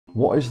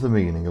What is the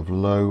meaning of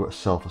low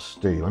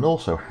self-esteem and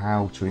also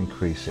how to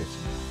increase it?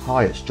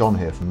 Hi, it's John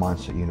here from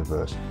Mindset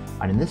Universe,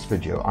 and in this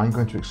video I'm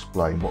going to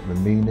explain what the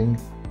meaning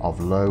of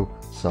low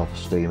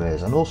self-esteem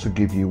is and also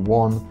give you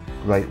one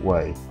great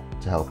way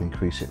to help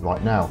increase it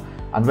right now.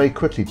 And very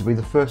quickly, to be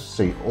the first to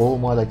see all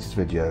my latest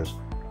videos,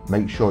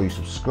 make sure you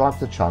subscribe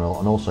to the channel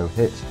and also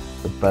hit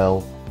the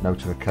bell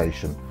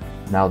notification.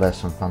 Now there's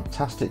some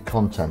fantastic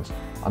content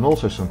and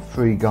also some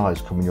free guides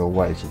coming your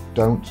way, so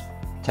don't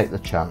take the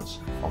chance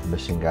of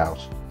missing out.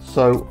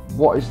 So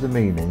what is the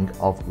meaning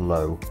of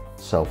low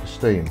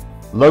self-esteem?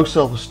 Low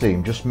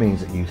self-esteem just means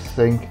that you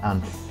think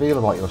and feel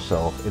about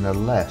yourself in a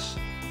less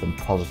than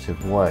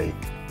positive way.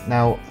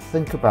 Now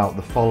think about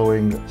the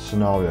following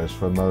scenarios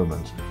for a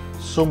moment.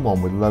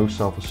 Someone with low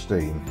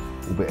self-esteem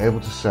will be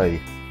able to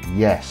say,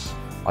 yes,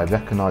 I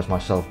recognise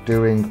myself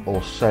doing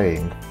or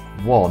saying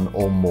one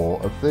or more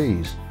of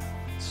these.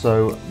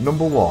 So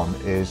number one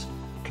is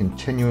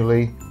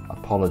continually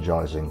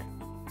apologising.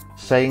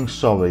 Saying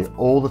sorry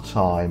all the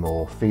time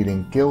or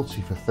feeling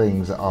guilty for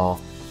things that are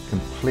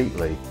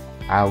completely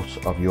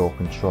out of your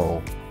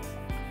control.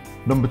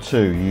 Number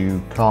two,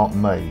 you can't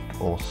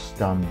make or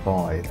stand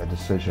by a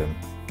decision.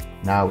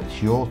 Now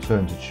it's your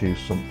turn to choose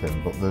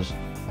something, but there's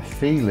a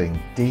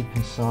feeling deep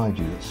inside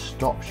you that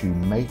stops you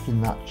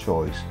making that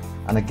choice,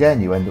 and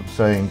again you end up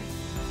saying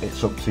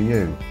it's up to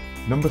you.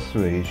 Number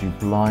three is you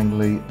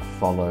blindly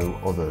follow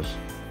others.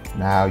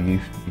 Now you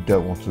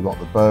don't want to rock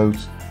the boat,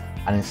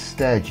 and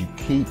instead you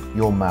keep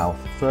your mouth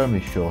firmly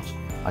shut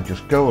and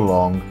just go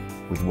along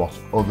with what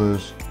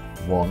others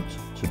want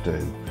to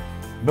do.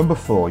 Number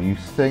four, you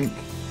think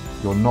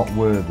you're not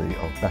worthy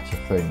of better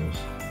things.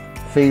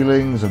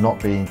 Feelings of not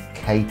being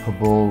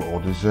capable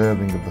or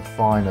deserving of the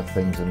finer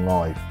things in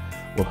life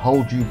will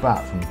hold you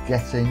back from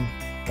getting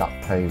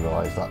that pay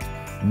rise,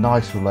 that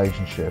nice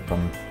relationship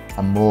and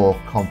a more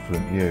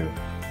confident you.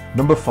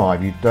 Number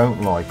five, you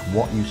don't like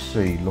what you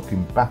see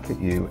looking back at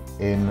you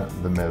in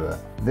the mirror.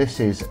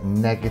 This is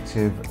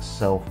negative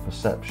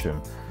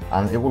self-perception,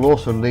 and it will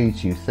also lead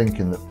to you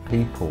thinking that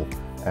people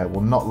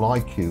will not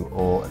like you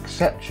or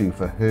accept you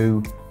for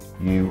who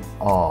you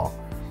are.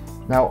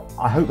 Now,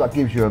 I hope that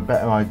gives you a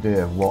better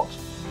idea of what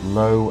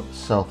low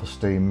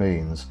self-esteem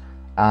means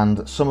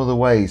and some of the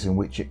ways in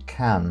which it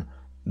can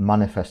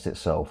manifest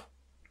itself.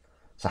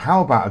 So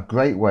how about a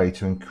great way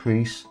to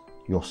increase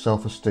your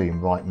self-esteem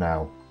right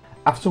now?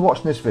 After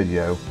watching this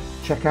video,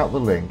 check out the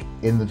link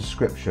in the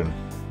description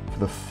for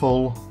the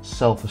full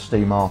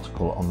self-esteem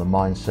article on the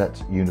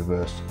Mindset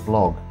Universe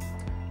blog.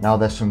 Now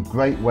there's some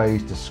great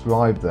ways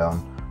described there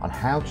on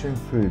how to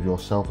improve your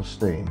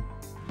self-esteem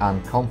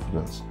and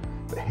confidence,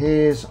 but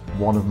here's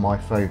one of my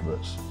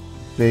favourites.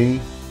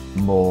 Be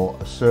more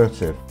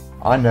assertive.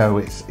 I know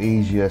it's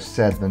easier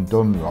said than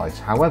done, right?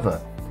 However,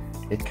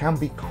 it can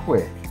be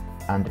quick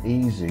and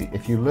easy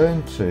if you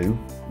learn to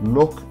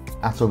look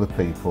at other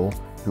people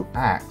who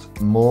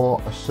act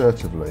more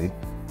assertively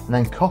and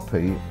then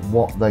copy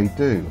what they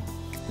do.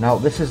 Now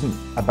this isn't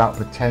about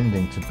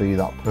pretending to be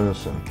that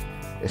person.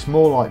 It's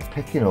more like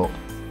picking up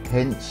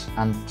hints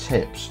and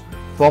tips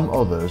from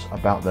others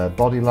about their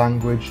body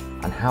language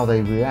and how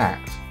they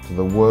react to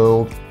the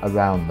world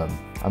around them,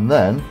 and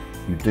then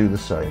you do the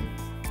same.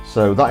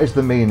 So that is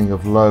the meaning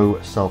of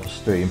low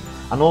self-esteem,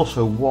 and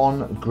also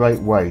one great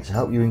way to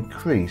help you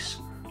increase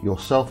your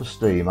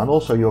self-esteem and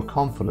also your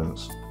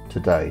confidence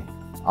today.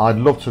 I'd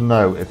love to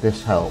know if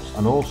this helps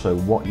and also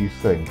what you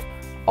think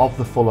of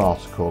the full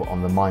article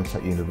on the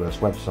Mindset Universe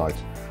website.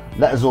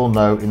 Let us all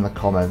know in the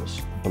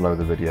comments below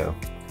the video.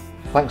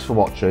 Thanks for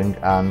watching,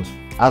 and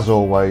as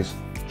always,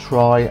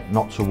 try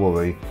not to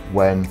worry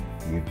when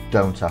you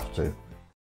don't have to.